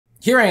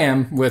Here I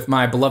am with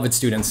my beloved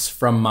students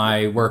from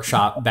my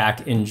workshop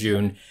back in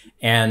June,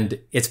 and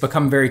it's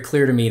become very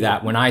clear to me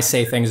that when I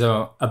say things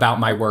about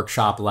my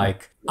workshop,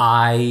 like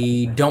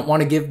I don't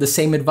want to give the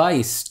same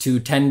advice to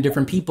 10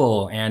 different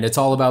people, and it's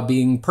all about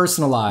being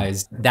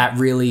personalized, that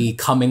really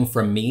coming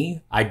from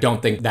me, I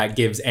don't think that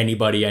gives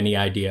anybody any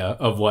idea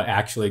of what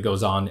actually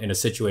goes on in a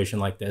situation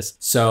like this.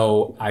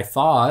 So I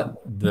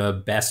thought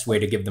the best way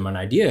to give them an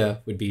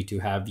idea would be to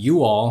have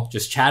you all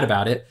just chat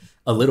about it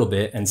a little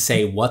bit and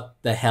say what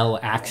the hell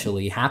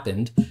actually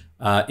happened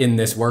in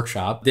this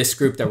workshop. This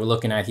group that we're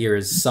looking at here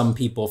is some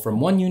people from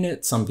one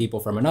unit, some people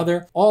from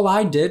another. All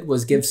I did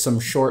was give some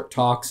short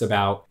talks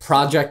about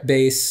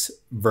project-based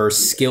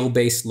versus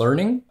skill-based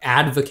learning,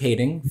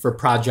 advocating for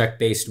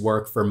project-based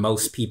work for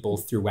most people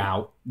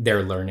throughout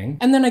their learning.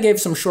 And then I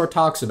gave some short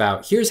talks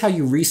about here's how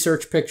you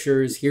research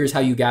pictures, here's how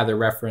you gather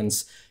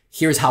reference,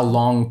 here's how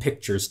long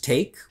pictures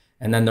take.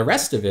 And then the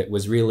rest of it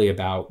was really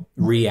about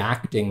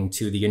reacting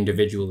to the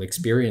individual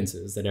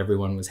experiences that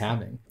everyone was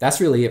having.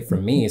 That's really it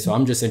from me. So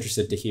I'm just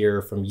interested to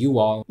hear from you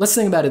all. Let's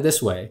think about it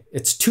this way.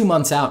 It's 2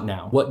 months out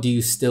now. What do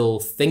you still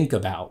think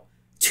about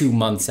 2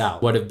 months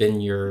out? What have been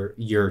your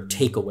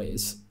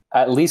takeaways?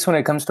 At least when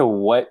it comes to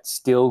what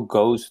still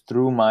goes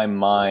through my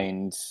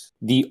mind,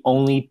 the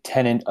only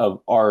tenet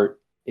of art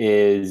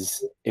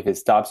is if it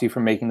stops you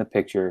from making the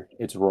picture,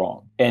 it's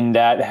wrong. And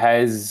that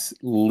has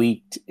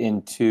leaked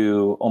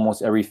into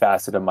almost every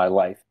facet of my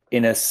life.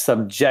 In a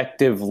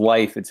subjective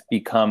life, it's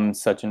become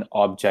such an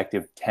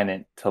objective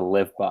tenet to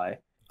live by.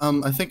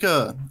 I think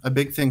a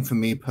big thing for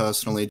me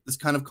personally is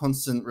kind of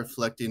constant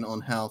reflecting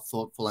on how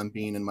thoughtful I'm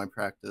being in my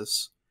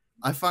practice.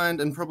 I find,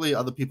 and probably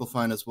other people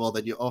find as well,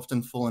 that you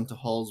often fall into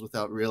holes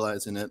without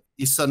realizing it.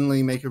 You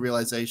suddenly make a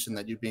realization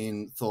that you've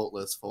been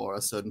thoughtless for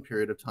a certain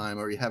period of time,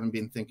 or you haven't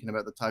been thinking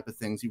about the type of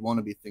things you want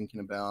to be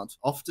thinking about.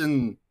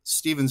 Often,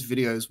 Steven's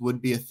videos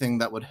would be a thing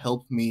that would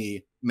help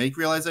me make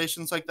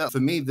realizations like that. For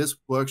me, this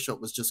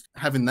workshop was just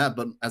having that,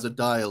 but as a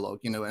dialogue,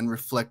 and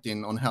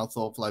reflecting on how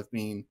thoughtful I've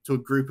been to a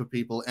group of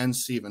people and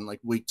Steven,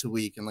 like week to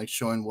week, and like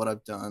showing what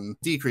I've done,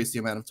 decrease the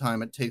amount of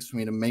time it takes for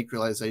me to make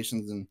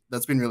realizations, and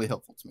that's been really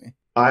helpful to me.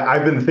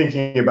 I've been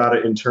thinking about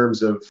it in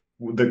terms of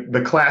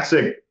the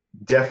classic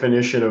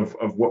definition of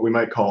what we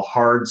might call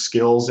hard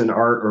skills in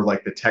art, or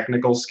like the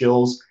technical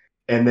skills,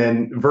 and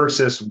then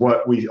versus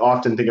what we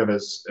often think of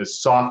as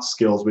soft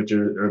skills, which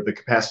are the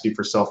capacity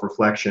for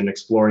self-reflection,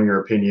 exploring your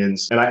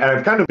opinions. And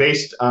I've kind of,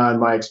 based on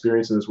my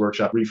experience in this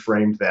workshop,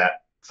 reframed that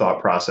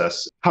thought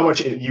process. How much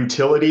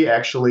utility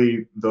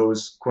actually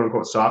those quote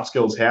unquote soft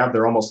skills have.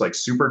 They're almost like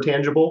super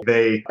tangible.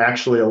 They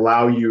actually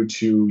allow you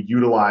to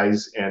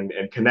utilize and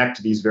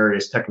connect these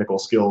various technical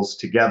skills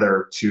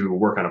together to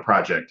work on a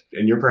project.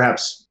 And you're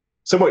perhaps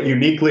somewhat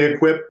uniquely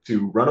equipped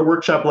to run a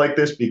workshop like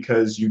this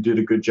because you did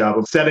a good job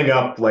of setting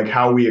up like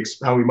how we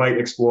might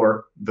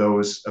explore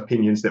those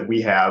opinions that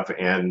we have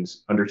and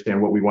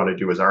understand what we want to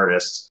do as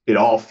artists. It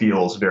all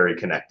feels very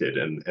connected,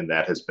 and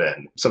that has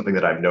been something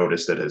that I've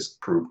noticed that has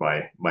improved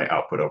my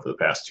output over the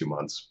past 2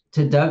 months.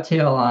 To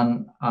dovetail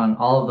on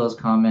all of those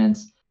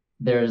comments,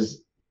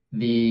 there's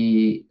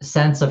the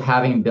sense of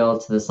having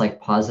built this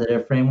like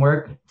positive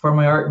framework for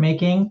my art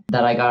making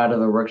that I got out of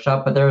the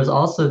workshop, but there was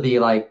also the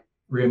like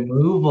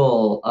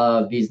removal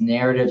of these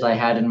narratives I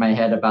had in my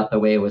head about the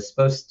way it was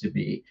supposed to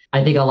be.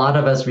 I think a lot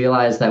of us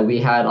realized that we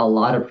had a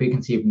lot of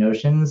preconceived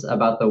notions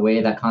about the way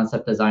that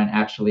concept design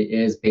actually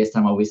is based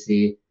on what we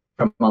see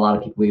from a lot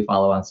of people we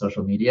follow on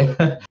social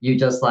media. You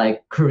just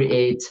like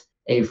create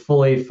a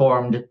fully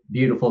formed,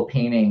 beautiful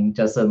painting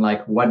just in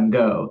like one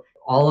go.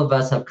 All of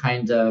us have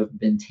kind of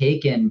been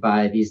taken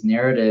by these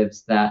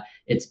narratives that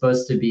it's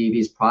supposed to be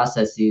these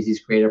processes,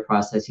 these creative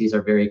processes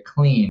are very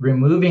clean.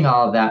 Removing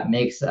all of that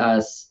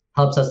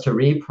helps us to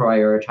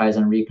reprioritize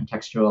and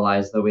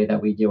recontextualize the way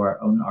that we do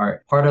our own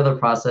art. Part of the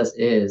process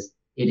is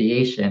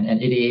ideation, and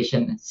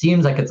ideation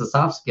seems like it's a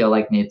soft skill,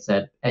 like Nate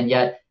said, and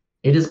yet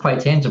it is quite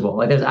tangible.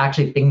 Like there's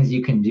actually things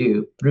you can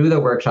do through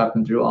the workshop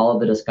and through all of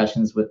the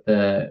discussions with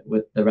the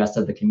rest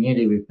of the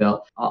community we've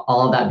built.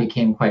 All of that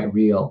became quite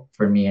real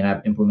for me, and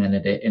I've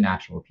implemented it in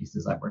actual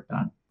pieces I've worked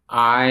on.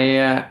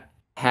 I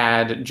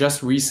had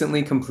just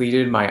recently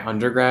completed my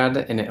undergrad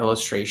in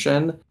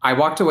illustration. I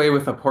walked away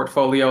with a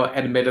portfolio,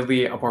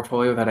 admittedly a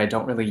portfolio that I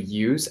don't really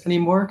use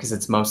anymore because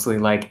it's mostly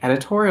like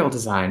editorial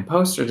design,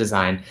 poster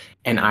design,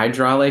 and I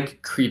draw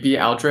like creepy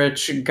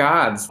eldritch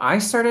gods. I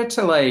started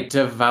to like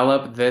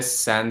develop this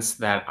sense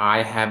that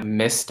I have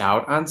missed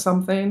out on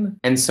something.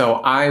 And so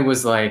I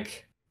was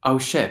like, oh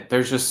shit,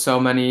 there's just so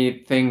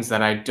many things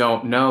that I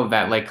don't know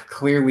that like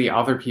clearly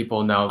other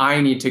people know.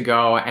 I need to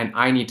go and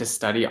I need to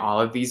study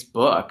all of these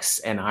books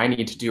and I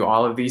need to do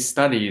all of these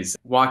studies.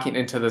 Walking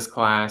into this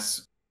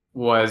class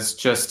was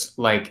just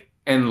like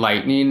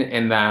enlightening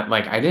in that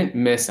like I didn't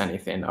miss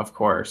anything, of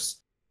course.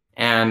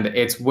 And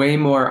it's way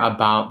more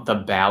about the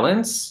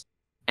balance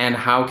and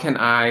how can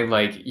I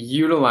like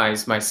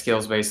utilize my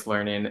skills-based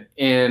learning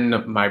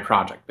in my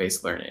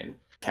project-based learning.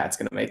 Kat's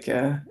gonna make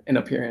an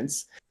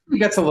appearance.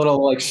 gets a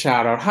little like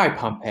shout out. Hi,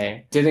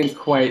 Pompey. Didn't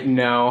quite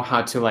know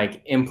how to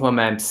like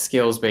implement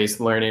skills-based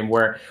learning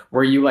where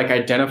you like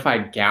identify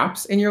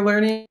gaps in your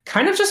learning.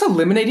 Kind of just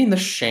eliminating the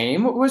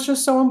shame was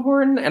just so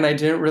important, and I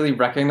didn't really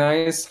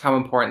recognize how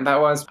important that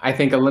was. I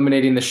think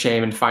eliminating the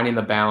shame and finding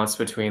the balance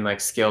between like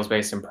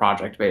skills-based and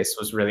project-based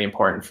was really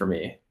important for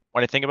me.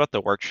 When I think about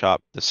the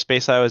workshop, the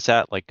space I was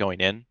at, like going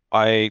in,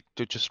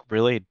 just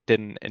really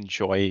didn't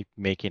enjoy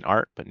making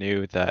art, but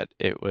knew that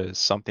it was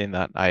something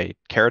that I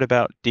cared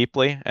about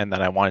deeply and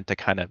that I wanted to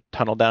kind of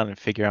tunnel down and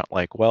figure out,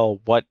 like, well,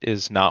 what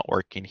is not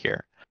working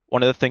here?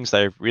 One of the things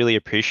that I really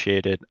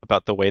appreciated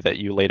about the way that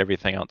you laid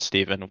everything out,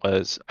 Stephen,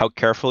 was how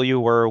careful you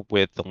were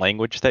with the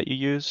language that you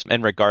use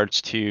in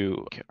regards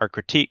to our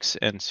critiques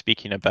and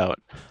speaking about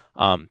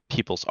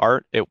people's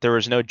art. There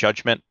was no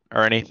judgment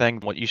or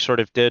anything. What you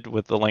sort of did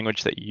with the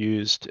language that you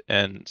used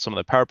and some of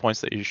the PowerPoints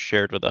that you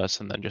shared with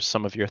us, and then just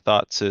some of your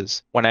thoughts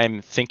is when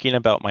I'm thinking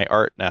about my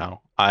art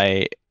now,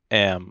 I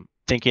am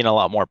thinking a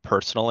lot more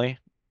personally.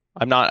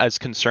 I'm not as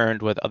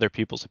concerned with other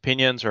people's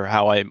opinions or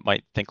how I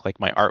might think like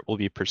my art will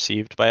be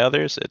perceived by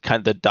others. It kind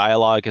of the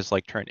dialogue is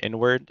like turned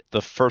inward.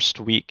 The first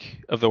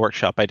week of the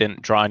workshop, I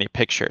didn't draw any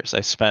pictures.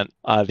 I spent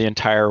the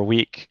entire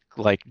week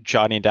like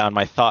jotting down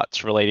my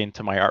thoughts relating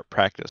to my art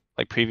practice.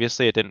 Like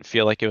previously, it didn't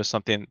feel like it was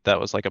something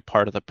that was like a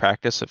part of the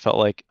practice. It felt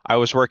like I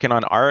was working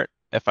on art.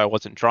 If I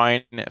wasn't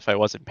drawing, if I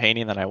wasn't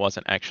painting, then I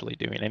wasn't actually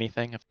doing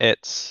anything.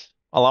 It's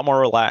a lot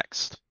more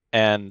relaxed,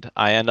 and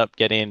I end up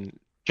getting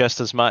just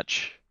as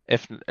much,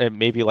 if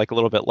maybe like a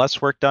little bit less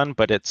work done,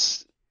 but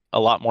it's a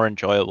lot more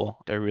enjoyable.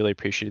 I really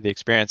appreciated the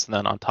experience. And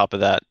then on top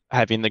of that,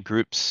 having the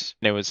groups,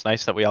 it was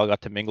nice that we all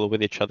got to mingle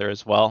with each other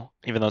as well,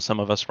 even though some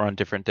of us were on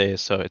different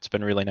days. So it's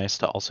been really nice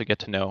to also get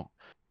to know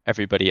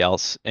everybody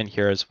else in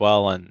here as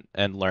well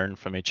and learn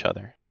from each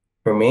other.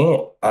 For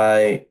me,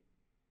 I'm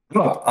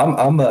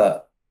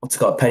a what's it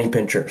called, penny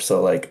pincher.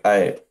 So like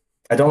I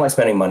don't like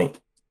spending money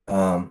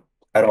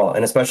at all,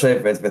 and especially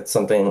if it's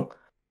something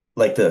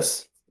like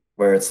this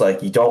where it's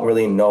like you don't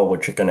really know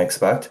what you're gonna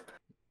expect.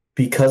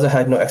 Because I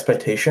had no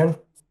expectation,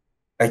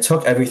 I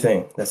took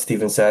everything that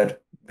Steven said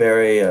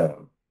very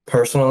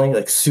personally,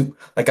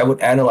 like I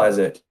would analyze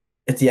it.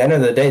 At the end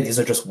of the day, these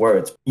are just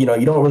words. You know,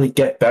 you don't really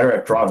get better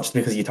at drawing just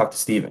because you talk to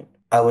Steven.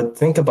 I would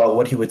think about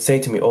what he would say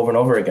to me over and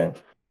over again.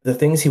 The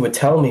things he would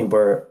tell me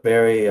were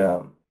very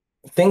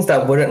things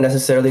that wouldn't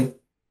necessarily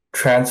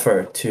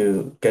transfer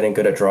to getting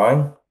good at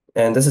drawing.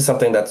 And this is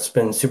something that's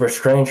been super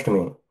strange to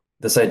me.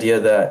 This idea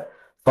that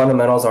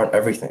fundamentals aren't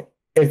everything.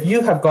 If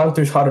you have gone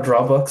through how to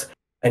draw books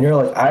and you're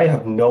like, I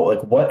have no,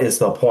 like, what is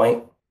the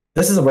point?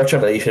 This is a workshop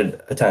that you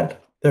should attend.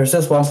 There's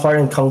this one part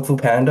in Kung Fu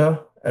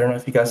Panda. I don't know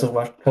if you guys have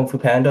watched Kung Fu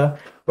Panda,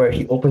 where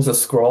he opens a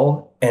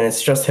scroll and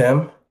it's just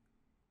him.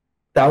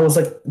 That was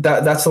like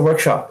that's the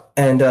workshop.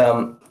 And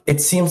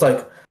it seems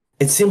like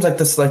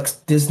this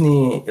like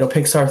Disney,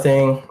 Pixar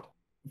thing.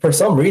 For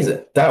some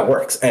reason, that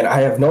works. And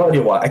I have no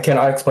idea why. I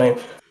cannot explain.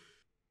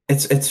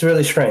 It's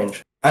really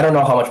strange. I don't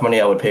know how much money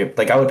I would pay.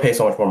 Like I would pay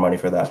so much more money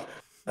for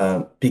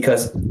that.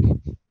 Because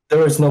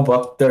there is no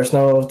book, there's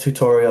no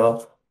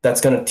tutorial that's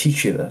going to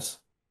teach you this.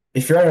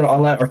 If you're in an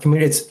online art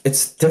community,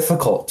 it's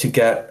difficult to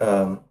get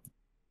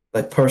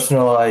like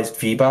personalized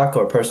feedback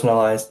or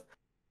personalized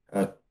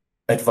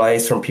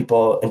advice from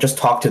people and just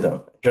talk to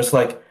them. Just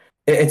like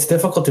it's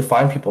difficult to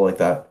find people like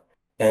that.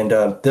 And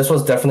this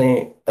was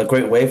definitely a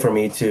great way for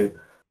me to,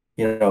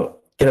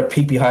 get a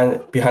peek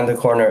behind the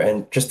corner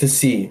and just to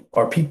see,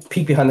 or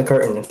peek behind the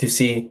curtain and to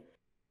see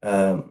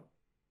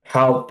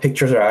how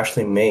pictures are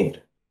actually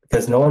made.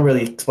 Because no one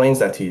really explains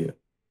that to you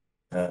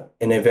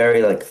in a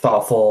very like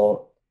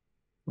thoughtful,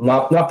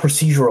 not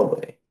procedural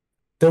way.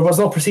 There was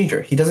no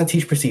procedure. He doesn't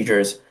teach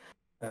procedures,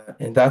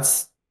 and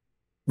that's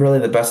really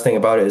the best thing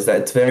about it is that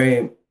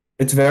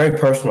it's very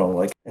personal.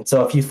 Like, and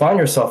so if you find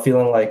yourself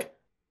feeling like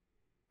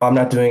I'm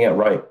not doing it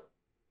right,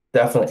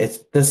 definitely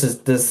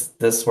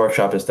this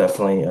workshop is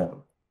definitely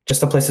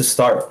just a place to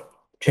start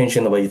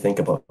changing the way you think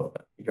about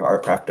your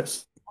art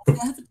practice. I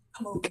have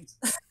a moment.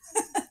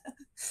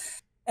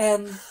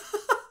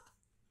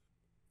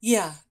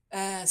 Yeah,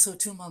 so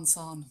 2 months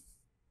on,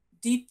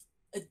 a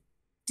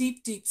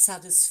deep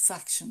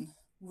satisfaction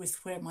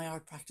with where my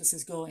art practice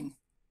is going.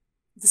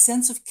 The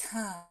sense of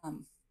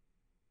calm,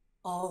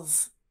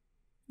 of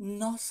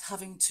not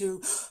having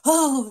to,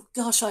 oh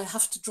gosh, I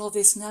have to draw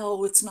this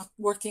now, it's not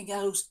working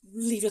out,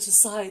 leave it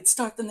aside,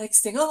 start the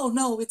next thing, oh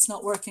no, it's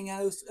not working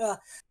out.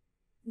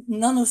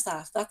 None of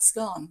that, that's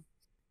gone.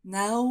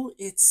 Now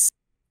it's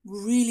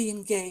really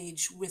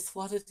engage with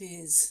what it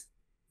is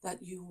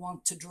that you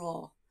want to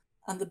draw.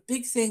 And the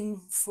big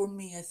thing for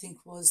me, I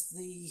think, was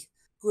the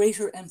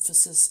greater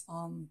emphasis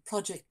on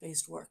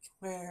project-based work,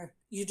 where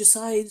you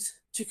decide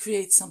to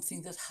create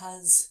something that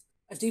has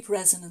a deep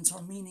resonance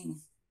or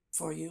meaning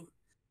for you,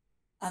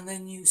 and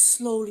then you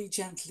slowly,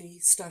 gently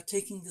start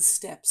taking the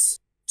steps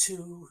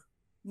to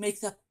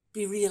make that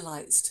be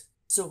realized.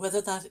 So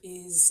whether that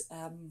is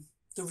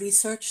the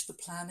research, the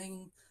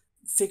planning,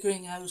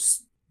 figuring out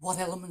what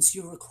elements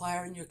you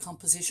require in your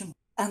composition,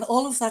 and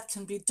all of that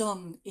can be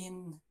done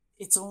in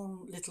its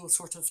own little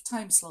sort of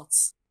time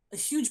slots. A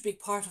huge big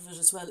part of it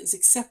as well is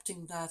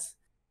accepting that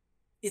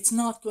it's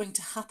not going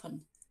to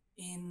happen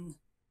in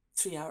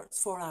 3 hours,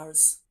 4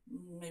 hours,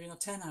 maybe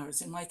not 10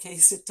 hours. In my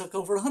case, it took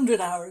over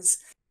 100 hours.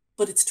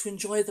 But it's to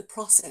enjoy the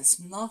process,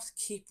 not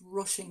keep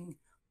rushing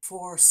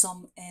for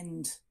some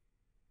end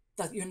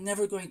that you're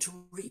never going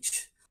to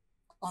reach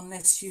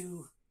unless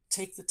you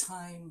take the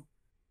time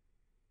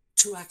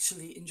to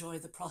actually enjoy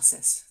the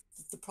process.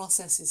 The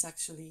process is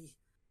actually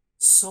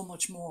so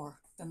much more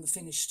than the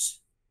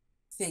finished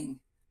thing.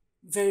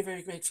 Very,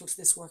 very grateful to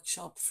this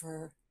workshop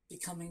for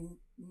becoming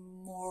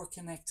more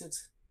connected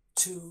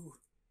to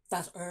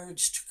that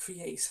urge to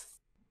create.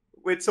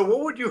 Wait, so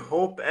what would you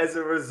hope as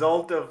a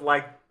result of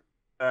like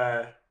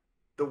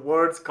the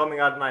words coming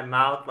out of my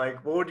mouth?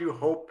 Like, what would you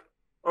hope,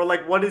 or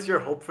like, what is your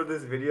hope for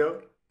this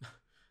video?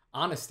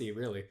 Honesty,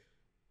 really.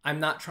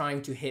 I'm not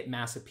trying to hit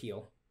mass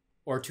appeal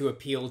or to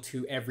appeal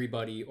to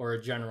everybody or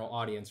a general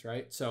audience,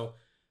 right? So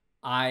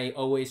I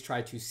always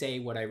try to say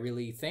what I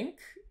really think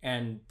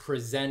and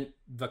present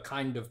the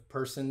kind of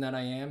person that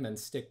I am and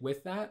stick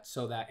with that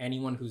so that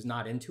anyone who's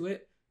not into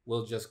it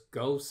will just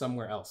go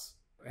somewhere else.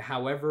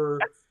 However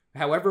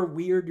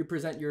weird you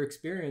present your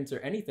experience or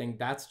anything,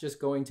 that's just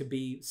going to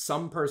be,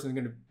 some person's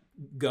going to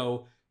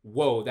go,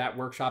 whoa, that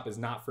workshop is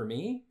not for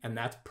me. And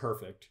that's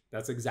perfect.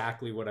 That's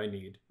exactly what I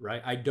need,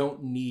 right? I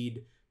don't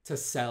need to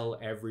sell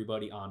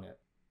everybody on it.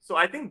 So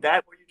I think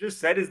that what you just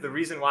said is the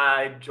reason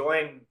why I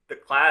joined the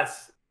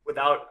class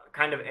without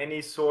kind of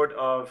any sort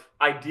of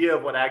idea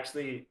of what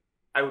actually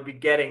I would be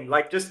getting.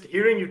 Like, just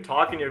hearing you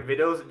talk in your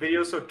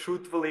videos so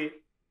truthfully,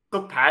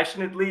 so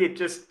passionately, it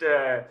just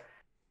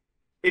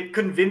it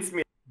convinced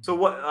me.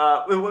 So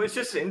it's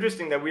just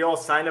interesting that we all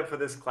signed up for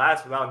this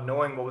class without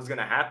knowing what was going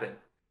to happen.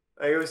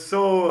 Like, it was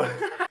so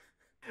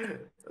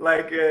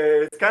like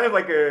it's kind of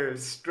like a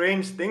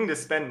strange thing to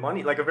spend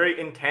money, like a very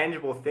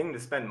intangible thing to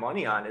spend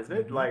money on, isn't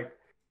it? Like,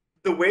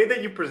 the way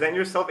that you present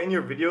yourself in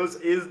your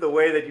videos is the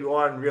way that you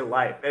are in real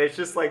life, and it's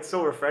just like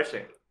so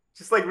refreshing. It's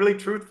just like really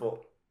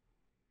truthful.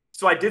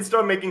 So I did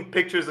start making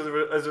pictures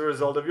as a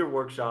result of your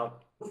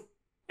workshop.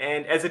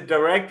 And as a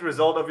direct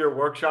result of your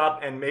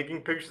workshop and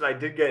making pictures, I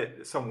did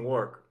get some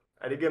work.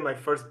 I did get my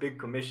first big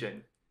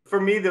commission. For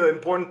me, the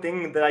important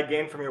thing that I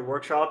gained from your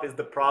workshop is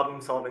the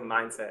problem-solving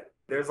mindset.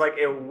 There's like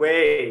a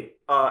way,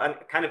 a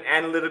kind of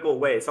analytical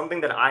way,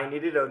 something that I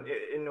needed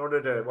in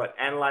order to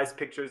analyze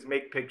pictures,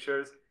 make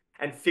pictures,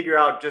 and figure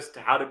out just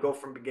how to go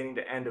from beginning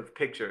to end of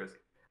pictures.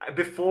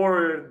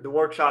 Before the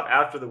workshop,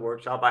 after the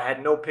workshop, I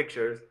had no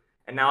pictures,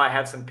 and now I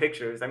have some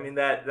pictures. I mean,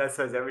 that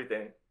says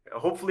everything.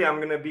 Hopefully I'm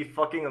gonna be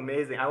fucking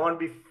amazing. I want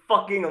to be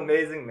fucking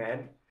amazing,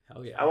 man.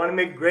 Hell yeah. I want to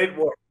make great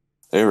work.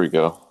 There we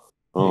go.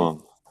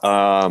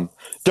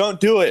 Don't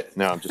do it.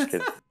 No, I'm just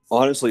kidding.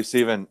 Honestly,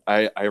 Steven,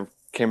 I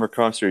came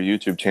across your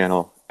YouTube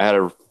channel at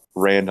a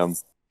random,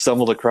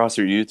 stumbled across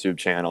your YouTube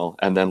channel,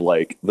 and then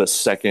like the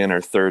second or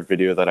third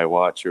video that I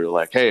watched, you were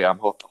like, hey, I'm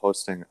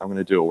hosting, I'm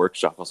gonna do a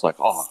workshop. I was like,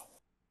 oh,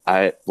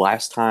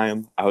 last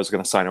time I was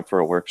going to sign up for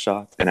a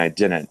workshop and I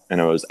didn't, and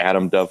it was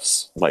Adam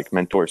Duff's like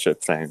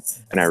mentorship thing,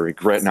 and I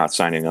regret not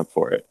signing up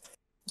for it.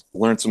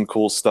 Learned some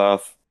cool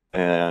stuff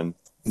and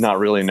not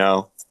really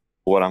know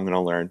what I'm going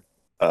to learn.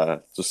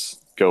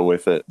 Just go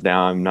with it.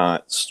 Now I'm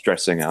not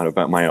stressing out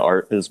about my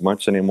art as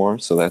much anymore,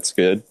 so that's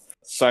good.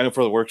 Sign up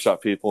for the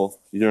workshop, people.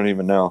 You don't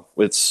even know.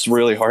 It's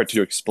really hard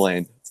to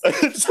explain.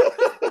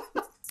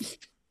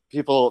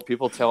 People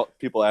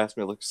ask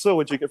me like, so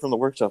what'd you get from the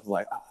workshop? I'm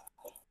like,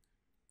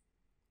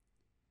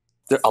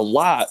 a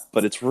lot,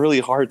 but it's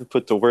really hard to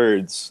put to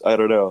words. I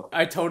don't know.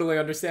 I totally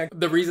understand.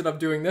 The reason I'm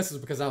doing this is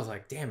because I was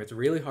like, damn, it's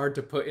really hard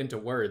to put into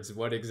words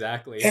what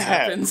exactly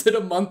happens in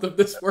a month of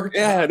this workshop.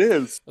 Yeah, it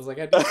is. I was like,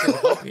 I need some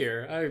help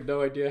here. I have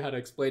no idea how to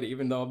explain it,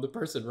 even though I'm the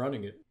person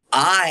running it.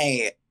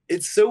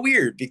 It's so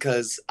weird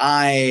because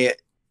I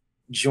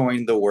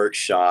joined the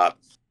workshop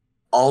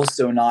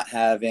also not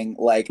having,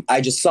 like, I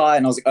just saw it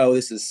and I was like, oh,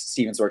 this is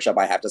Steven's workshop.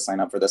 I have to sign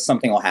up for this.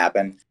 Something will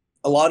happen.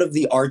 A lot of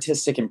the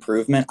artistic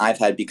improvement I've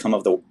had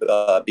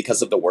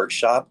because of the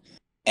workshop,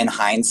 in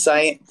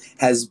hindsight,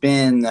 has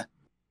been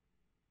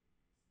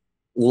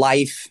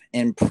life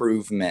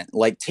improvement,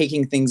 like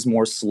taking things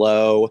more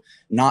slow,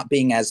 not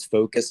being as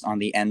focused on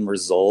the end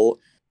result,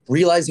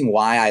 realizing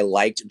why I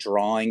liked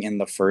drawing in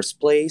the first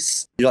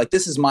place. You're like,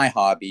 this is my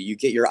hobby. You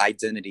get your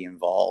identity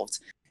involved.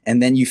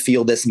 And then you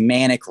feel this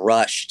manic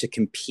rush to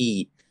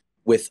compete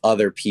with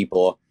other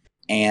people.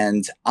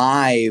 And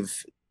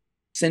I've,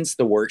 since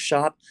the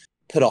workshop,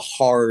 put a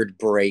hard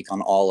break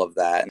on all of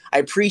that. I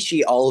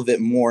appreciate all of it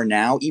more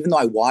now, even though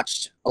I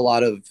watched a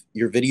lot of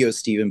your videos,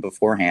 Steven,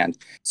 beforehand.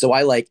 So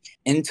I like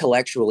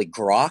intellectually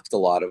grokked a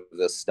lot of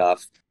this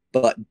stuff,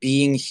 but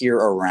being here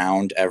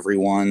around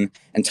everyone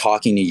and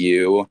talking to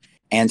you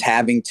and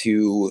having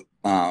to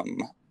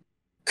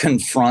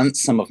confront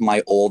some of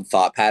my old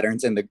thought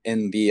patterns in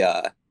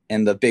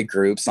the big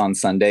groups on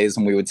Sundays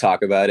when we would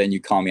talk about it and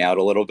you call me out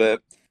a little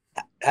bit,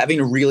 having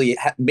to really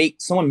make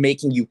someone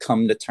making you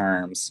come to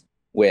terms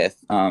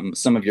with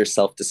some of your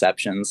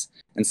self-deceptions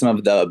and some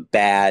of the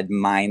bad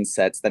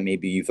mindsets that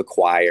maybe you've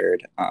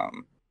acquired,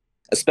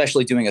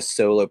 especially doing a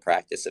solo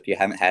practice if you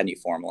haven't had any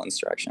formal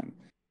instruction.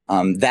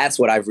 That's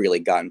what I've really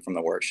gotten from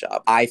the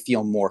workshop. I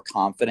feel more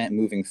confident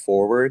moving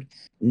forward,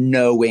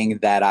 knowing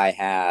that I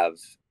have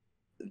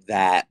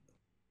that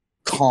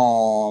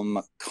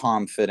calm,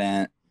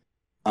 confident,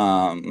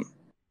 grateful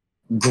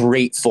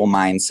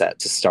mindset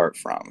to start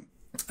from.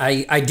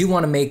 I do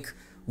want to make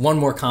one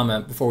more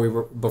comment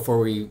before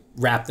we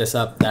wrap this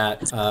up,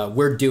 that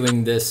we're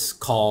doing this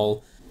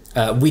call.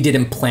 We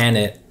didn't plan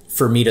it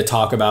for me to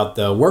talk about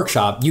the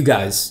workshop. You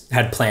guys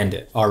had planned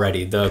it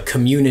already. The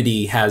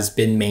community has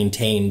been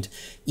maintained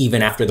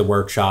even after the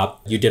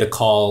workshop. You did a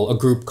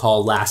group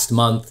call last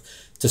month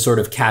to sort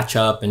of catch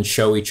up and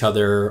show each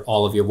other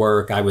all of your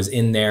work. I was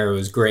in there. It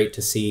was great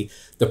to see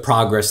the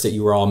progress that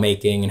you were all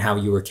making and how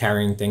you were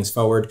carrying things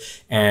forward.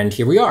 And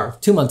here we are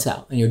 2 months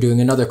out, and you're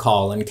doing another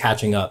call and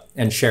catching up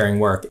and sharing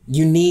work.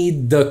 You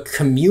need the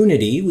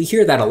community. We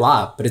hear that a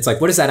lot, but it's like,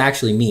 what does that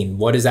actually mean?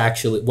 What is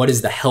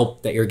the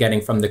help that you're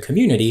getting from the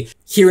community?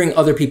 Hearing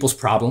other people's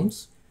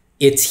problems.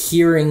 It's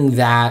hearing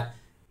that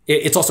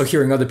it's also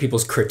hearing other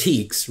people's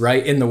critiques,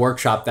 right? In the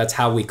workshop, that's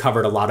how we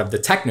covered a lot of the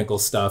technical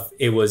stuff.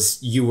 It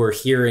was, you were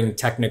hearing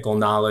technical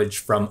knowledge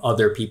from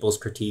other people's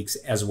critiques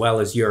as well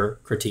as your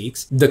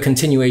critiques. The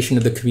continuation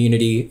of the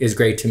community is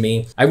great to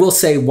me. I will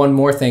say one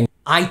more thing.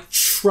 I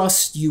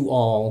trust you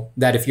all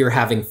that if you're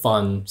having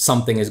fun,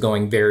 something is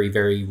going very,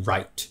 very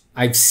right.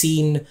 I've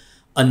seen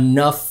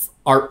enough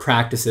art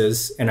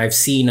practices and I've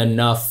seen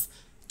enough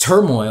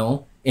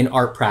turmoil in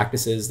art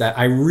practices that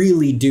I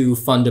really do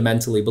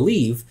fundamentally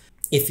believe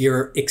if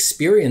you're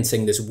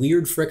experiencing this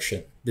weird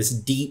friction, this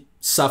deep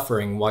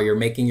suffering while you're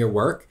making your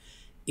work,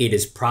 it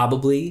is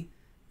probably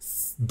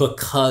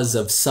because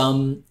of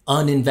some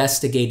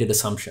uninvestigated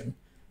assumption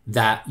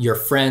that your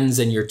friends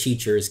and your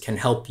teachers can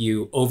help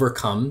you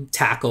overcome,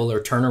 tackle, or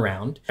turn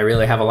around. I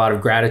really have a lot of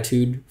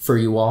gratitude for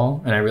you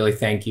all, and I really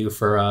thank you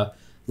for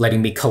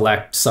letting me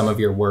collect some of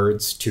your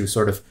words to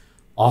sort of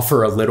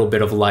offer a little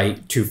bit of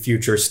light to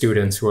future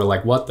students who are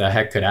like, what the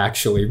heck could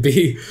actually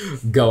be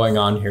going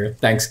on here?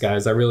 Thanks,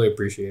 guys. I really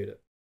appreciate it.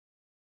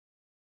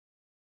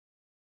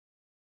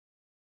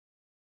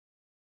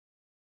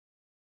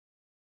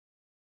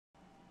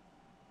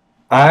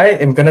 I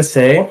am going to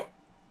say,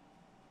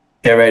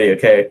 get ready,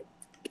 okay?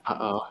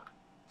 Uh-oh.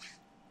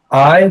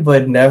 I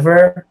would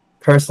never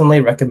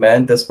personally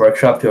recommend this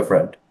workshop to a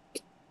friend.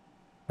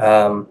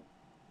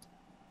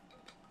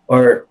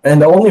 And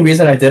the only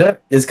reason I did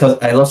it is because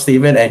I love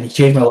Steven and he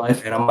changed my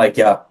life, and I'm like,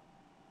 yeah,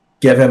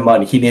 give him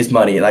money. He needs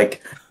money.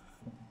 Like,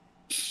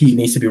 he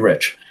needs to be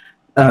rich.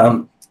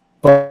 But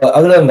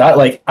other than that,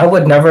 like, I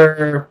would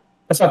never.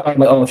 That's not like,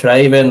 oh, should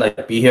I even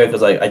like be here?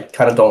 Because I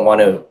kind of don't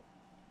want to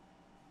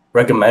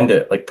recommend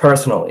it, like,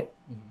 personally.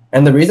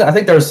 And the reason, I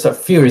think there's a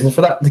few reasons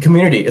for that. The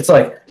community. It's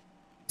like,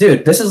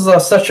 dude, this is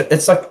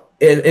it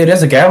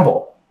is a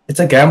gamble. It's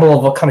a gamble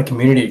of what kind of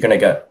community you're gonna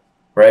get.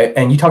 Right,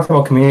 and you talked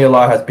about community a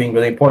lot as being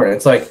really important.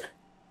 It's like,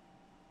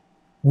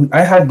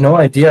 I had no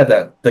idea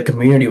that the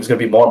community was going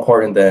to be more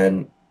important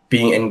than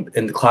being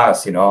in the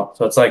class, you know?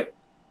 So it's like,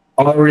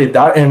 already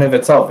that in and of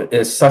itself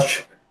is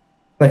such,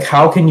 like,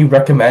 how can you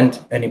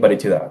recommend anybody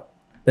to that?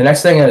 The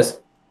next thing is,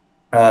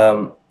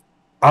 I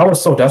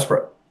was so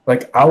desperate.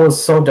 Like, I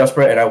was so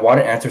desperate and I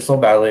wanted answers so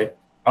badly.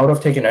 I would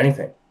have taken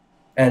anything.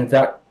 And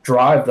that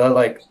drive, that,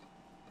 like,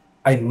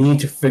 I need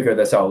to figure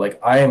this out. Like,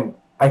 I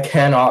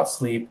cannot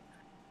sleep.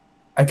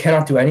 I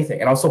cannot do anything.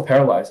 And I was so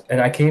paralyzed.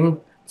 And I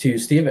came to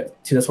Steven,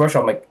 to this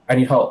workshop, I'm like, I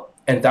need help.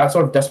 And that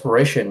sort of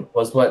desperation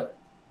was what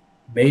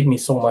made me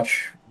so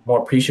much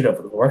more appreciative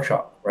of the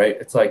workshop, right?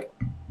 It's like,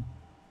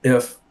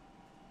 if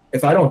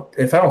I don't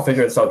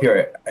figure this out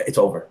here, it's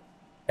over.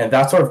 And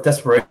that sort of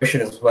desperation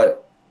is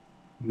what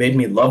made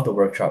me love the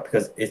workshop,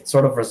 because it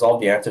sort of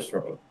resolved the answers for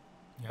me.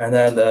 Yeah. And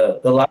then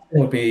the last thing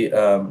would be,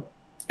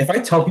 if I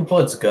tell people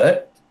it's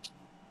good,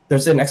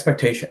 there's an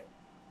expectation.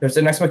 There's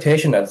an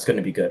expectation that it's going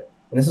to be good.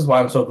 And this is why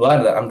I'm so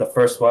glad that I'm the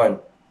first one,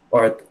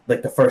 or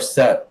like the first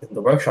set in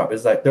the workshop,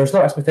 is like, there's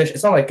no expectation.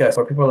 It's not like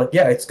where people are like,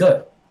 yeah, it's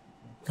good,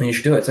 and you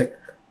should do it. It's like,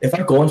 if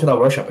I go into that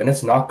workshop and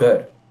it's not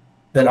good,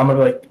 then I'm going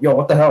to be like, yo,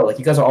 what the hell? Like,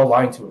 you guys are all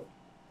lying to me,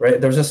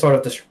 right? There's this sort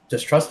of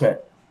distrustment.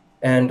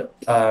 And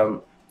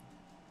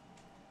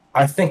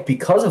I think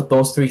because of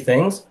those three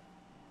things,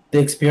 the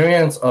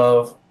experience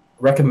of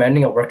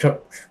recommending a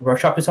workshop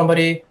to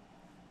somebody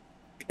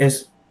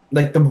is,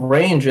 like, the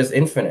range is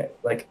infinite.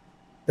 Like,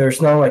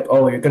 there's no like,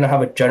 oh, you're going to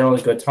have a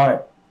generally good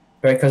time,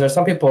 right? Because there's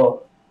some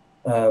people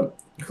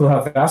who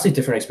have vastly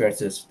different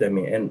experiences than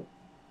me. And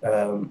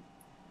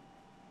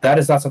that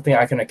is not something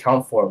I can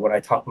account for when I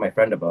talk to my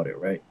friend about it,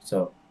 right?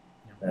 So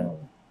yeah,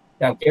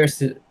 I'm curious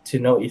to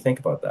know what you think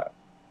about that.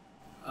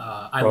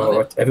 I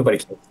love it. Everybody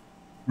can.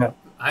 Yeah.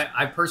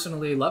 I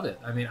personally love it.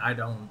 I mean, I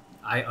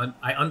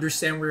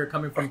understand where you're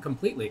coming from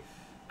completely.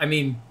 I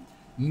mean,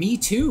 me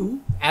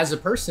too, as a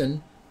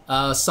person,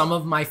 some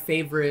of my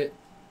favorite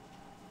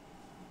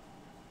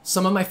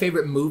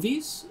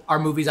movies are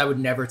movies I would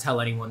never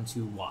tell anyone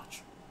to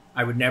watch.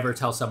 I would never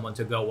tell someone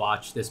to go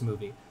watch this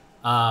movie.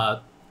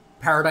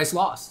 Paradise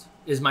Lost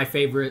is my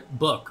favorite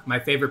book, my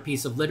favorite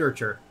piece of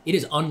literature. It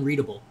is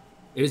unreadable.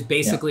 It is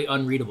basically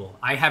unreadable.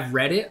 I have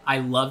read it. I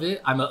love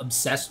it. I'm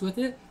obsessed with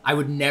it. I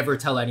would never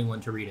tell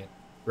anyone to read it,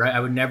 right? I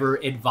would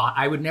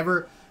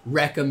never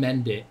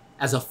recommend it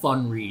as a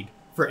fun read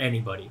for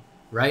anybody,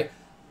 right?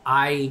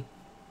 I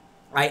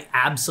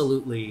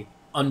absolutely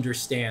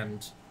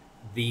understand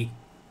the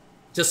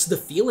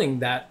feeling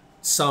that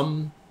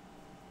some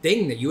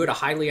thing that you had a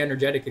highly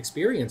energetic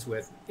experience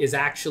with is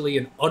actually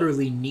an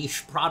utterly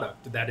niche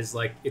product that is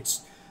like,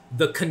 it's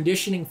the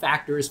conditioning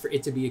factors for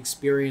it to be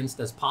experienced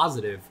as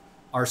positive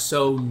are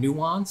so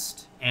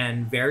nuanced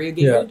and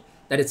variegated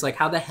that it's like,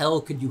 how the hell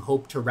could you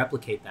hope to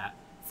replicate that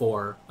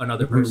for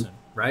another person,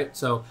 right?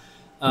 So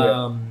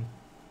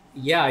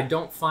I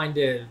don't find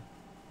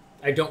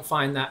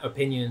that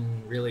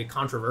opinion really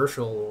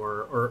controversial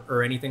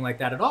or anything like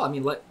that at all. I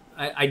mean,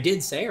 I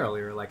did say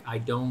earlier, like, I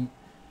don't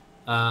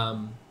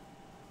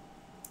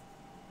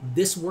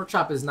this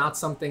workshop is not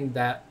something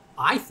that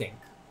I think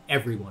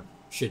everyone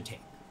should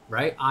take,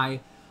 right? I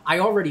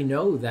already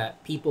know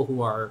that people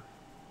who are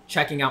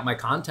checking out my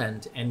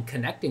content and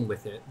connecting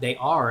with it, they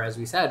are, as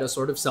we said, a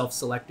sort of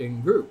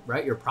self-selecting group,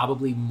 right? You're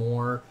probably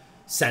more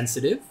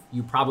sensitive.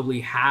 You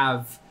probably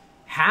have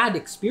had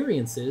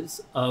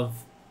experiences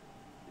of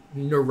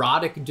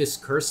neurotic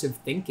discursive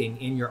thinking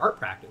in your art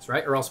practice,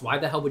 right? Or else why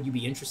the hell would you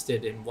be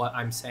interested in what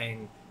I'm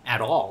saying at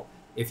all?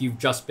 If you've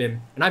just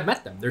been, and I've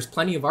met them, there's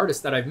plenty of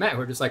artists that I've met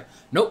who are just like,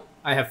 nope,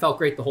 I have felt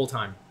great the whole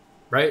time,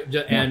 right?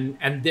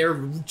 And they're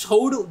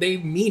they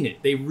mean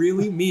it. They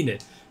really mean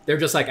it. They're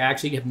just like, I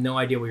actually have no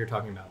idea what you're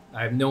talking about.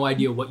 I have no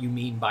idea what you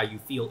mean by you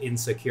feel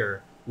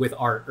insecure with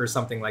art or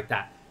something like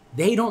that.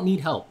 They don't need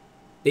help.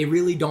 They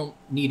really don't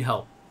need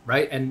help,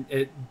 right? And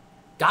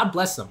God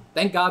bless them.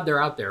 Thank God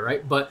they're out there,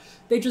 right? But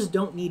they just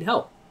don't need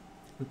help.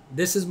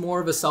 This is more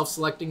of a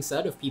self-selecting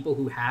set of people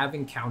who have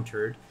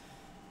encountered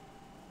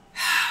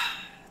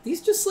these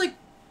just like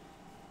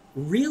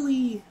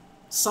really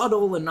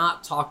subtle and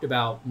not talked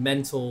about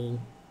mental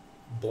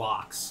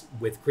blocks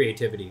with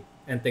creativity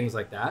and things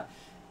like that.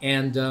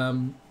 And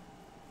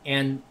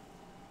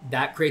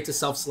that creates a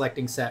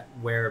self-selecting set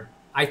where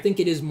I think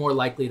it is more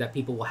likely that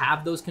people will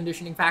have those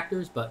conditioning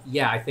factors. But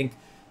yeah, I think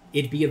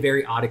it'd be a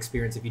very odd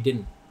experience if you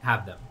didn't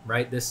have them,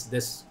 right?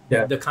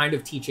 The kind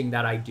of teaching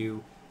that I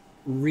do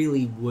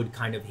really would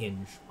kind of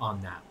hinge on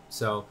that.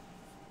 So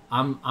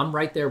I'm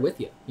right there with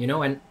you, you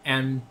know,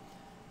 and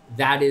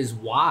that is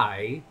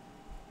why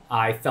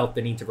I felt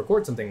the need to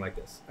record something like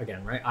this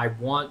again, right? I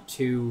want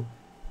to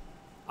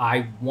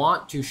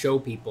show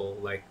people,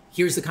 like,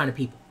 here's the kind of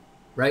people,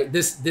 right?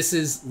 This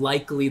is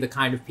likely the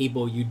kind of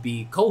people you'd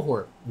be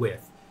cohort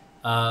with.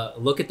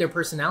 Look at their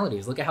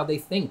personalities, look at how they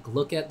think,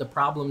 look at the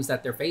problems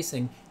that they're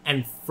facing,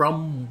 and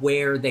from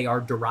where they are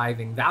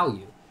deriving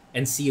value,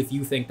 and see if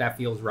you think that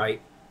feels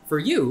right for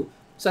you,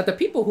 so that the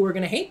people who are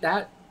going to hate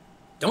that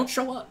don't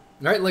show up,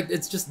 right? Like,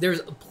 it's just, there's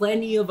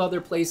plenty of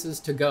other places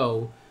to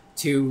go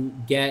to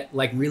get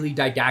like really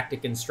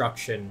didactic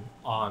instruction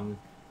on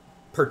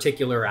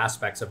particular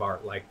aspects of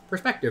art, like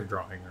perspective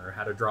drawing or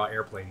how to draw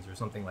airplanes or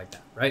something like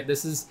that, right?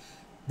 This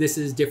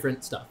is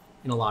different stuff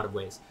in a lot of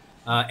ways.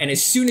 And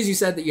as soon as you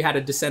said that you had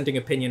a dissenting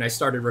opinion, I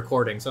started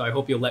recording. So I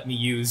hope you'll let me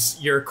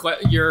use your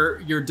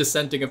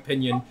dissenting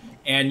opinion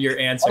and your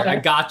answer. Okay. I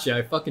gotcha.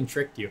 I fucking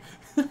tricked you.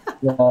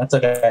 No, it's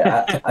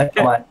okay.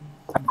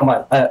 Come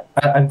on.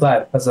 I'm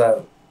glad, because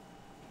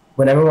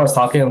when everyone was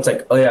talking, it's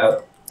like, oh yeah,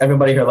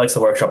 everybody here likes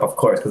the workshop, of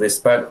course, because they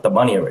spent the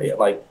money already.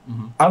 Like,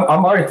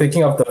 I'm already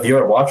thinking of the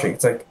viewer watching.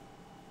 It's like,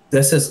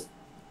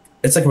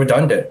 it's like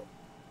redundant.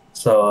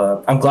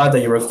 So I'm glad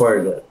that you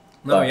recorded it.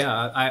 No,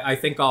 yeah, I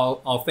think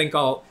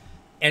I'll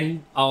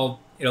end,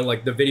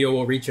 like the video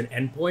will reach an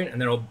endpoint and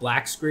then it'll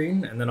black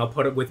screen and then I'll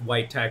put it with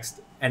white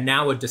text and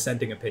now a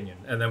dissenting opinion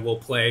and then we'll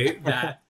play that.